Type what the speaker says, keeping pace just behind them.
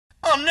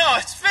Oh no,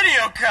 it's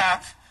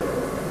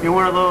VideoCrap! You're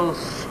one of those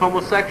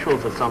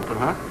homosexuals or something,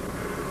 huh?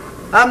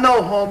 I'm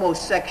no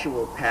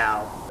homosexual,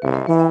 pal.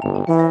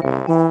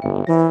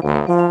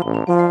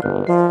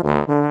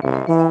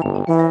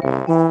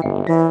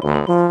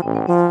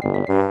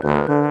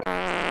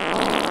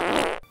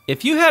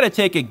 If you had to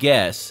take a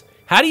guess,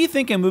 how do you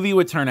think a movie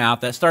would turn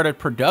out that started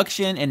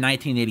production in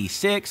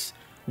 1986,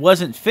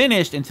 wasn't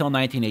finished until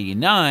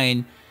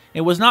 1989,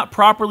 and was not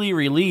properly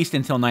released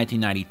until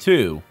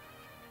 1992?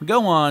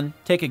 Go on,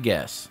 take a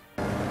guess.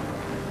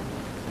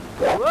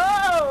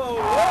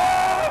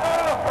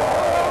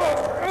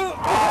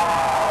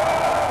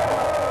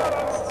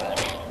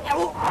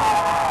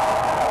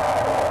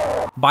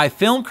 By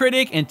film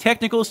critic and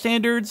technical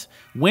standards,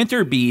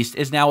 Winterbeast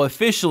is now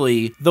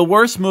officially the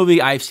worst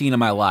movie I've seen in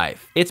my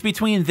life. It's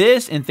between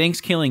this and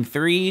Thanksgiving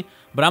 3,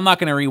 but I'm not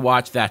going to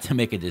rewatch that to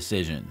make a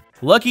decision.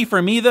 Lucky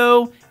for me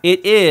though,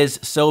 it is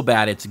so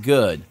bad it's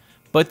good.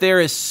 But there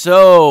is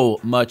so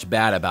much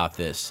bad about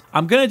this.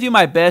 I'm gonna do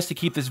my best to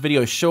keep this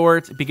video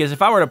short because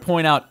if I were to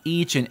point out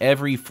each and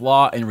every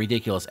flaw and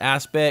ridiculous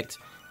aspect,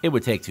 it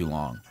would take too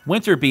long.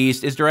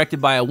 Winterbeast is directed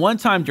by a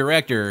one-time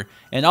director,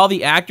 and all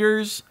the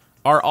actors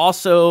are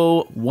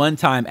also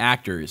one-time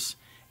actors.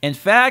 In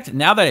fact,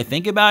 now that I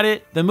think about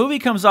it, the movie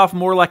comes off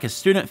more like a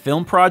student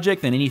film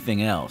project than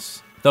anything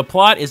else. The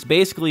plot is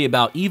basically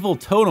about evil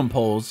totem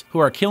poles who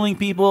are killing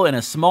people in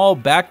a small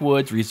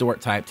backwoods resort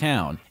type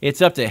town.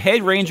 It's up to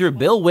head ranger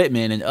Bill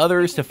Whitman and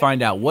others to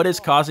find out what is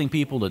causing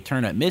people to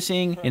turn up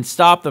missing and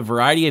stop the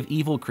variety of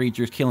evil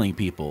creatures killing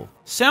people.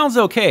 Sounds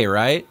okay,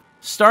 right?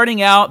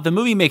 Starting out, the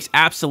movie makes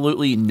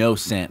absolutely no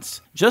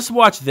sense. Just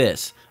watch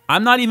this.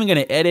 I'm not even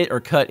gonna edit or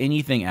cut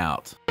anything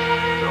out.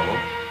 No.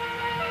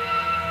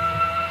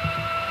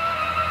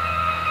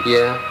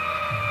 Yeah.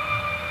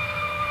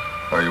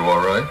 Are you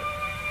all right?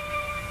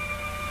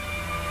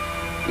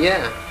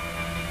 Yeah.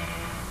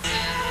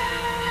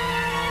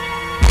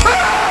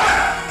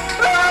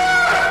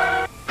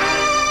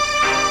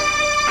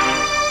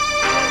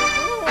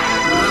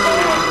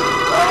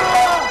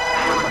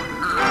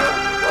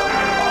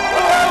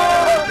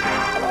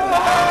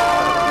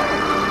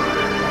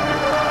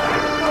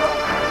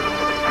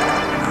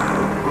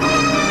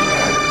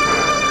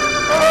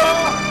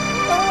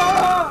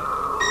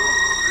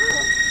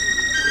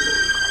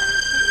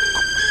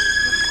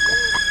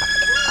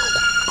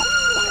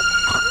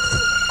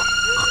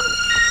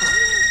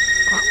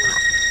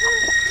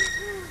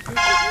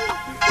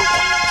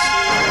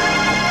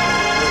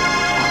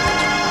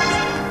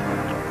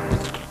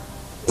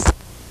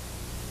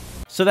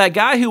 So that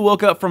guy who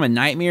woke up from a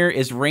nightmare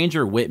is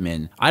Ranger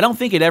Whitman. I don't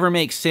think it ever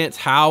makes sense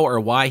how or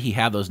why he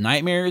had those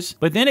nightmares,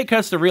 but then it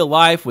cuts to real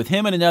life with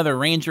him and another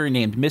ranger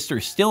named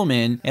Mr.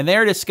 Stillman, and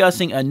they're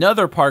discussing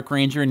another park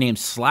ranger named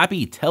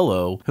Slappy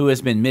Tello who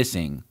has been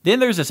missing. Then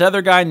there's this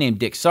other guy named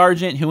Dick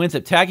Sargent who ends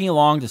up tagging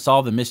along to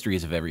solve the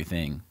mysteries of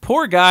everything.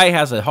 Poor guy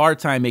has a hard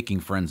time making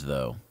friends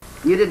though.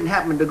 You didn't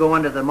happen to go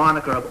under the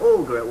moniker of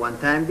Olga at one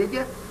time, did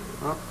you?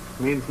 Well,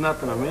 means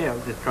nothing to me. I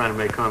was just trying to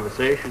make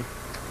conversation.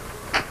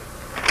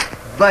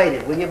 Bite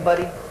it, will you,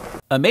 buddy?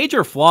 A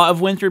major flaw of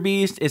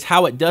Winterbeast is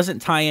how it doesn't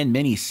tie in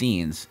many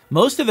scenes.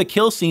 Most of the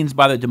kill scenes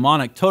by the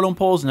demonic totem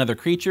poles and other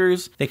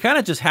creatures, they kind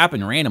of just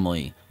happen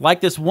randomly.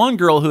 Like this one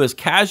girl who is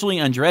casually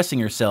undressing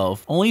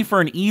herself, only for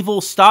an evil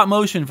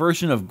stop-motion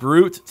version of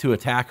Groot to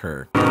attack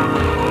her.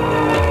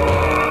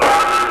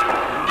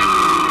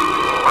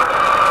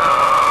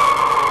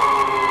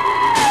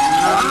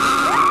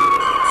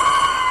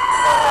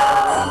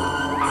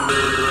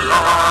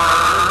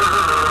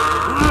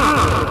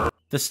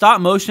 The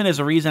stop motion is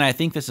a reason I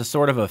think this is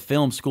sort of a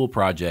film school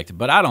project,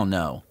 but I don't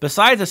know.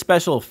 Besides the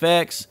special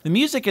effects, the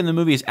music in the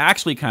movie is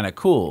actually kind of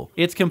cool.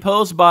 It's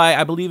composed by,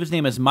 I believe his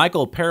name is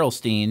Michael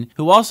Perlstein,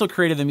 who also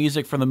created the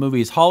music from the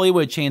movies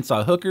Hollywood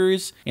Chainsaw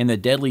Hookers and The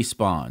Deadly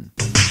Spawn.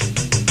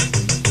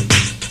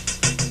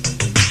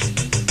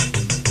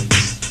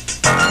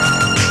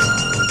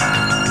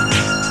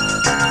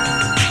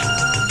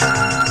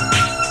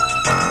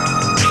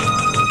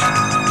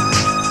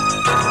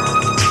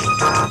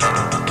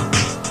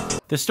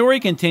 The story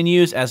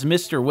continues as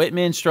Mr.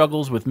 Whitman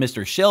struggles with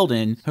Mr.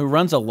 Sheldon, who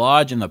runs a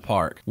lodge in the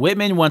park.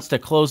 Whitman wants to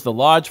close the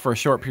lodge for a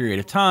short period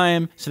of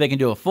time so they can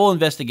do a full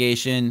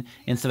investigation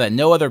and so that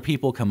no other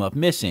people come up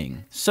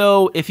missing.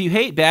 So if you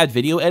hate bad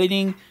video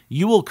editing,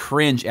 you will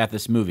cringe at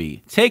this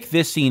movie. Take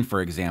this scene for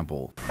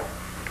example.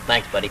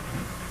 Thanks, buddy.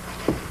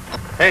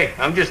 Hey,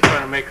 I'm just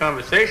trying to make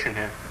conversation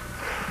here.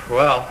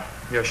 Well,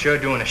 you're sure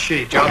doing a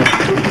shitty job.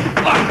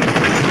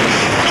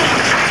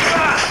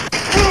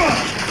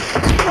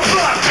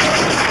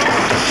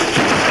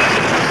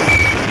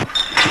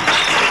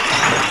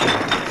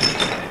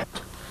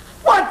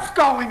 What's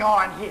going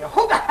on here?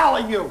 Who the hell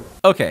are you?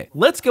 Okay,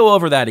 let's go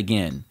over that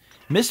again.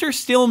 Mr.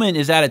 Stillman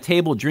is at a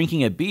table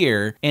drinking a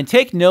beer, and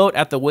take note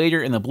at the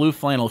waiter in the blue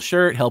flannel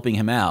shirt helping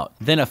him out.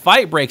 Then a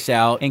fight breaks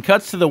out and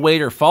cuts to the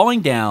waiter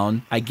falling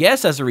down, I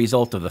guess as a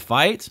result of the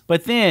fight,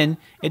 but then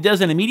it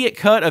does an immediate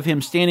cut of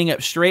him standing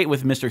up straight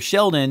with Mr.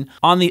 Sheldon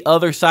on the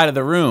other side of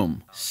the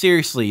room.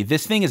 Seriously,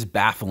 this thing is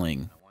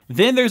baffling.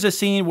 Then there's a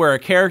scene where a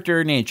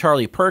character named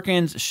Charlie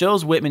Perkins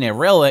shows Whitman a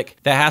relic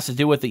that has to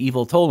do with the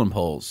evil totem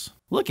poles.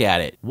 Look at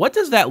it. What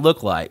does that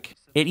look like?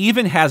 It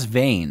even has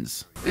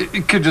veins.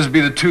 It could just be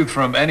the tooth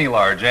from any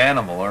large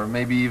animal, or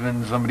maybe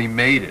even somebody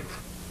made it.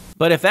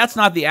 But if that's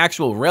not the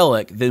actual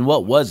relic, then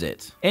what was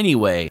it?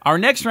 Anyway, our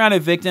next round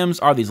of victims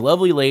are these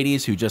lovely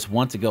ladies who just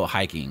want to go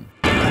hiking.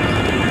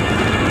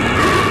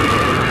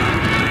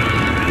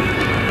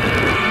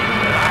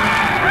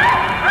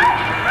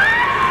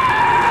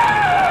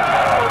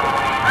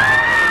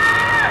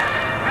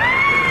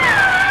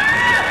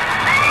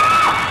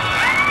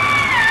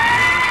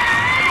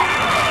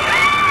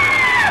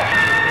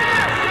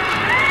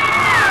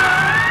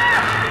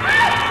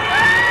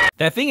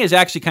 That thing is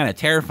actually kind of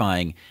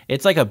terrifying.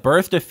 It's like a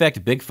birth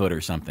defect Bigfoot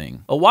or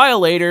something. A while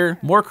later,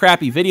 more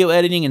crappy video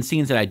editing and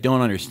scenes that I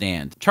don't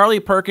understand. Charlie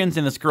Perkins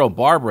and this girl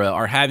Barbara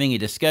are having a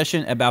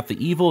discussion about the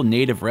evil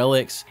native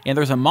relics, and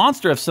there's a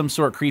monster of some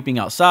sort creeping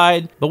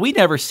outside, but we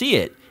never see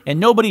it, and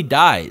nobody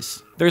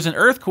dies. There's an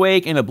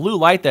earthquake and a blue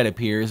light that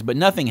appears, but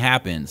nothing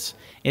happens.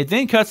 It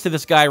then cuts to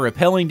this guy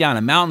rappelling down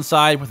a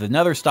mountainside with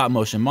another stop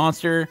motion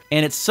monster,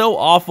 and it's so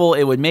awful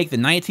it would make the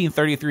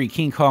 1933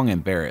 King Kong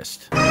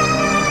embarrassed.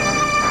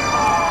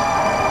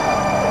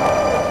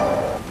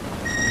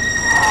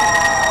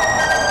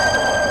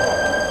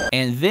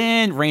 And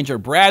then Ranger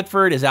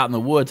Bradford is out in the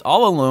woods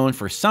all alone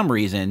for some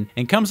reason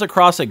and comes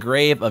across a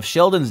grave of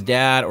Sheldon's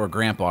dad or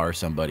grandpa or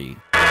somebody.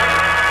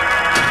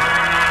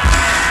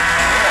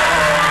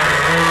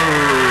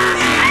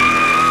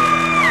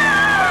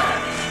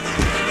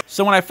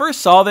 So when I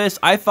first saw this,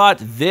 I thought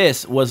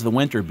this was the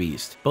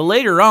Winterbeast. But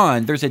later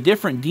on, there's a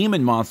different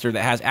demon monster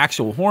that has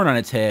actual horn on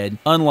its head,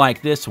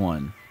 unlike this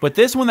one. But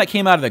this one that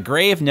came out of the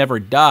grave never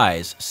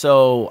dies,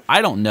 so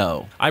I don't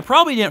know. I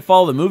probably didn't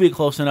follow the movie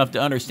close enough to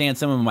understand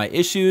some of my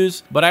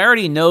issues, but I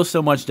already know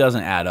so much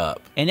doesn't add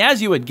up. And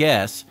as you would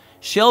guess,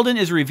 Sheldon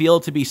is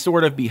revealed to be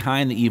sort of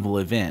behind the evil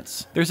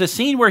events. There's a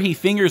scene where he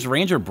fingers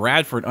Ranger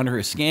Bradford under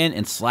her skin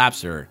and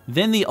slaps her.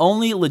 Then the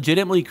only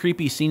legitimately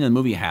creepy scene in the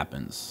movie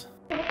happens.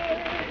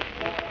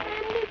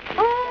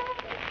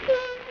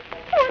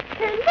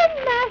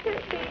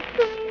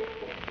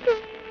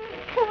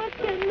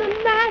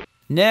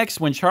 Next,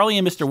 when Charlie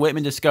and Mr.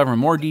 Whitman discover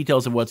more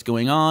details of what's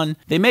going on,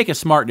 they make a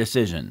smart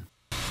decision.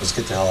 Let's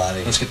get the hell out of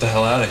here. Let's get the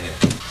hell out of here.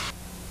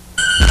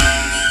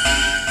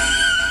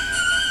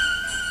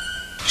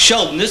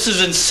 Sheldon, this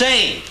is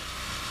insane.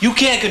 You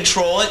can't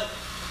control it,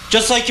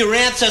 just like your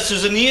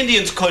ancestors and the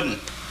Indians couldn't.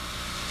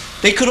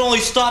 They could only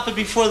stop it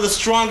before the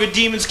stronger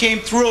demons came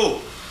through.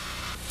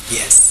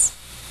 Yes,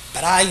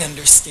 but I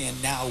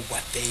understand now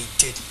what they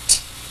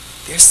didn't.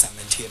 They're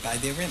summoned here by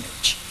their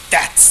image.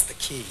 That's the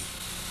key.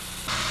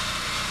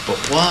 But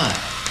why?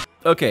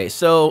 Okay,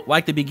 so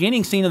like the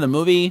beginning scene of the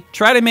movie,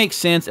 try to make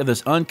sense of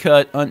this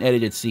uncut,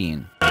 unedited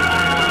scene.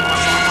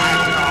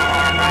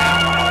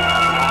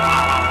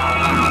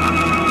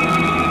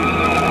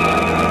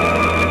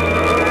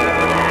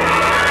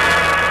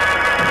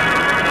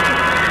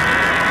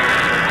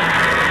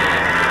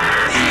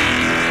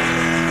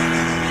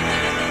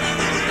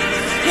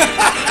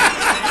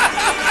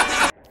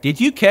 Did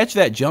you catch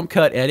that jump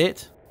cut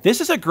edit? This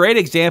is a great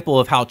example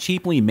of how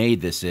cheaply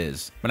made this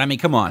is. But I mean,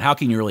 come on, how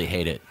can you really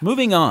hate it?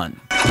 Moving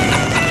on.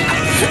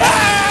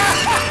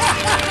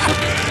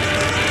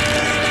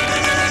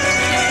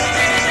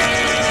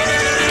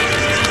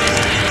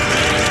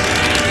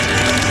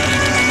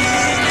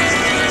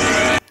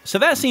 So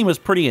that scene was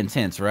pretty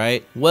intense,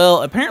 right?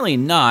 Well, apparently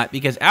not,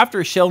 because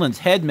after Sheldon's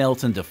head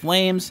melts into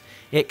flames,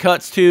 it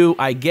cuts to,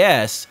 I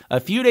guess, a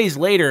few days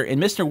later, and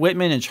Mr.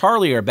 Whitman and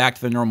Charlie are back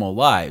to their normal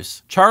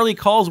lives. Charlie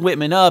calls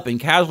Whitman up and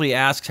casually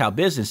asks how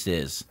business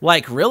is.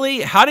 Like,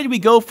 really? How did we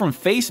go from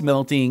face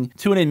melting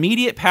to an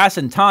immediate pass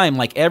in time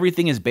like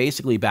everything is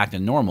basically back to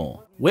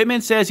normal?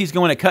 Whitman says he's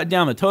going to cut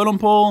down the totem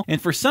pole,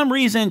 and for some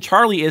reason,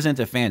 Charlie isn't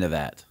a fan of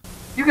that.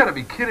 You gotta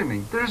be kidding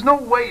me. There's no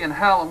way in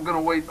hell I'm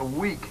gonna wait a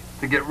week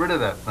to get rid of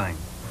that thing.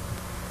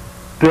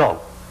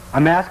 Bill,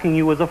 I'm asking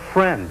you as a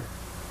friend.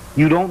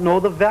 You don't know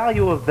the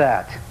value of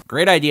that.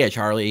 Great idea,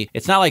 Charlie.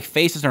 It's not like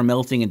faces are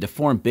melting and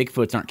deformed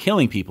Bigfoots aren't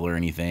killing people or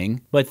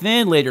anything. But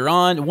then later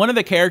on, one of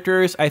the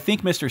characters, I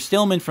think Mr.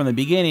 Stillman from the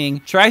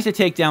beginning, tries to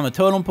take down the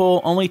totem pole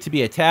only to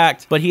be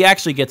attacked, but he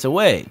actually gets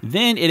away.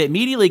 Then it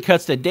immediately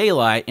cuts to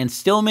daylight and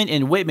Stillman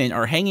and Whitman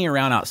are hanging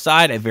around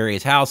outside at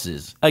various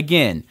houses.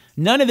 Again,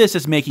 none of this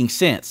is making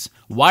sense.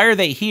 Why are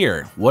they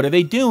here? What are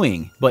they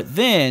doing? But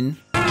then...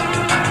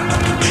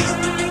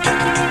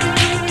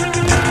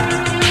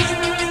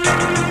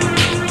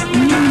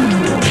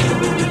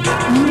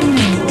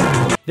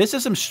 this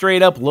is some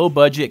straight up low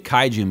budget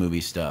kaiju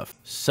movie stuff.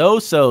 So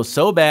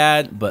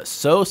bad, but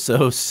so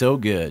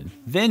good.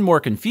 Then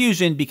more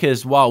confusion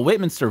because while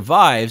Whitman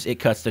survives, it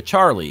cuts to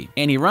Charlie,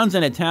 and he runs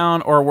into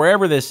town or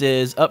wherever this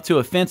is up to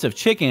a fence of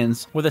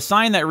chickens with a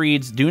sign that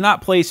reads, "Do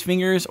not place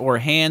fingers or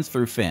hands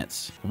through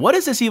fence." What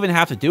does this even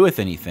have to do with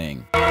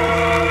anything?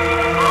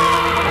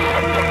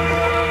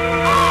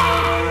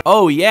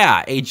 Oh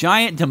yeah, a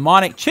giant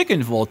demonic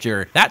chicken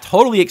vulture. That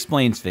totally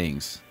explains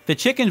things. The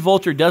chicken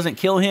vulture doesn't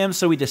kill him,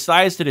 so he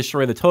decides to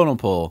destroy the totem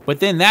pole, but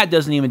then that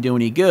doesn't even do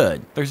any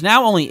good. There's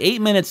now only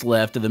 8 minutes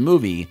left of the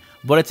movie,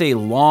 but it's a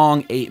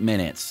long 8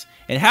 minutes.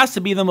 It has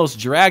to be the most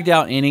dragged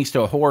out endings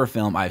to a horror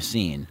film I've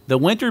seen. The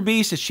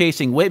Winterbeast is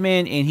chasing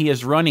Whitman and he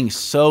is running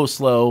so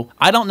slow.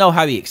 I don't know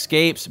how he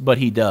escapes, but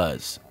he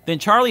does. Then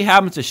Charlie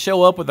happens to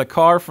show up with a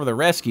car for the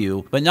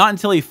rescue, but not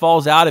until he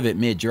falls out of it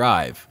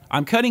mid-drive.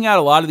 I'm cutting out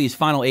a lot of these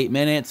final 8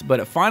 minutes, but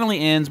it finally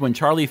ends when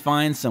Charlie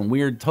finds some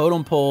weird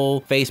totem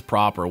pole face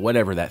prop or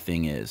whatever that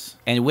thing is.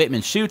 And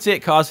Whitman shoots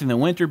it, causing the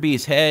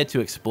Winterbeast's head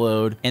to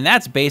explode, and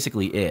that's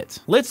basically it.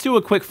 Let's do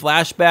a quick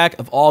flashback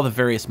of all the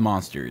various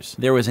monsters.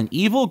 There was an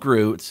evil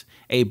Groot,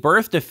 a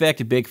birth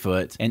defect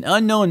Bigfoot, an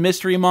unknown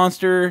mystery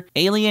monster,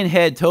 alien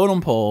head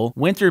totem pole,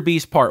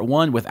 Winterbeast Part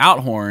 1 without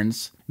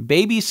horns,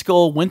 Baby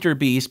Skull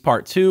Winterbeast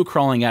Part 2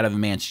 crawling out of a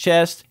man's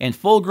chest, and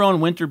full-grown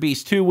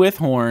Winterbeast 2 with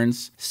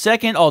horns,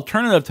 second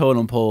alternative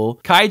totem pole,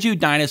 kaiju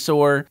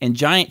dinosaur, and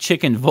giant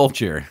chicken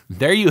vulture.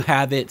 There you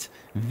have it.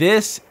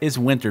 This is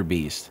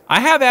Winterbeast. I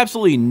have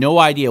absolutely no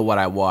idea what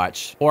I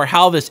watched or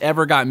how this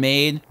ever got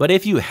made, but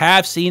if you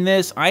have seen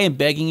this, I am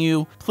begging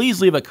you, please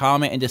leave a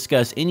comment and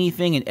discuss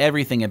anything and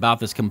everything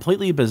about this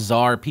completely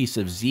bizarre piece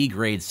of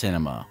Z-grade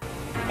cinema.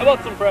 How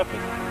about some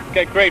breakfast?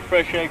 Got great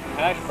fresh eggs and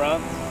hash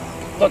browns.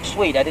 Look,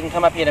 sweet, I didn't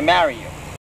come up here to marry you.